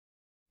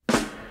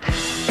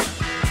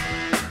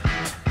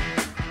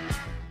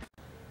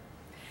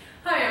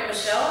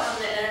Michelle.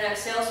 I'm the Internet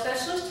Sales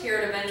Specialist here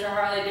at Adventure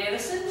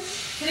Harley-Davidson.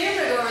 Today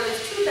we're going to go over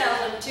this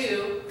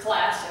 2002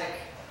 Classic.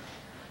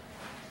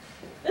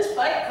 This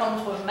bike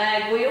comes with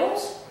mag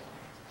wheels,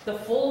 the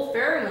full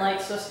fairing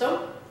light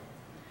system,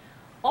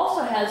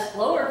 also has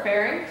lower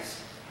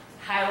fairings,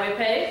 highway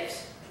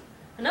pegs,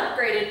 an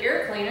upgraded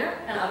air cleaner,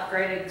 and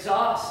upgraded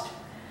exhaust.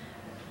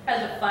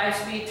 Has a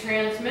 5-speed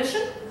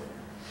transmission,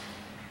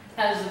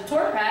 has a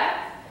tour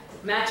pack,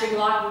 matching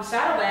locking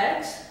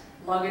saddlebags,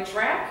 luggage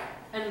rack,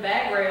 and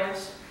bag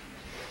rails.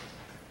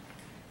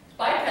 This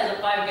bike has a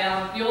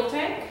 5-gallon fuel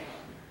tank,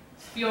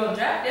 it's fuel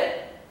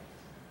injected,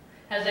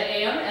 has an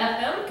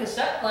AM/FM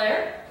cassette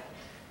player,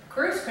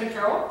 cruise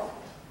control,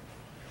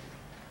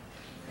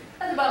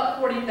 has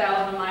about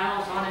 40,000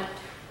 miles on it.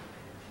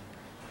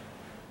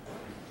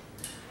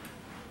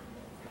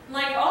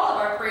 Like all of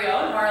our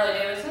pre-owned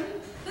Harley-Davidson,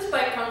 this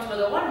bike comes with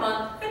a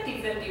 1-month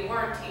 50/50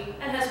 warranty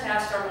and has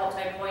passed our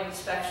multi-point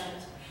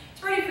inspections.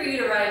 It's ready for you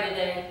to ride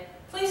today.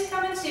 Please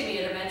come and see me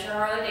at Adventure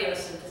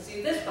Harley-Davidson to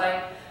see this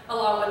bike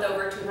along with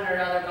over 200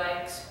 other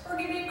bikes, or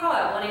give me a call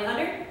at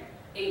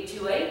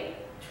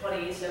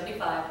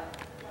 1-800-828-2875.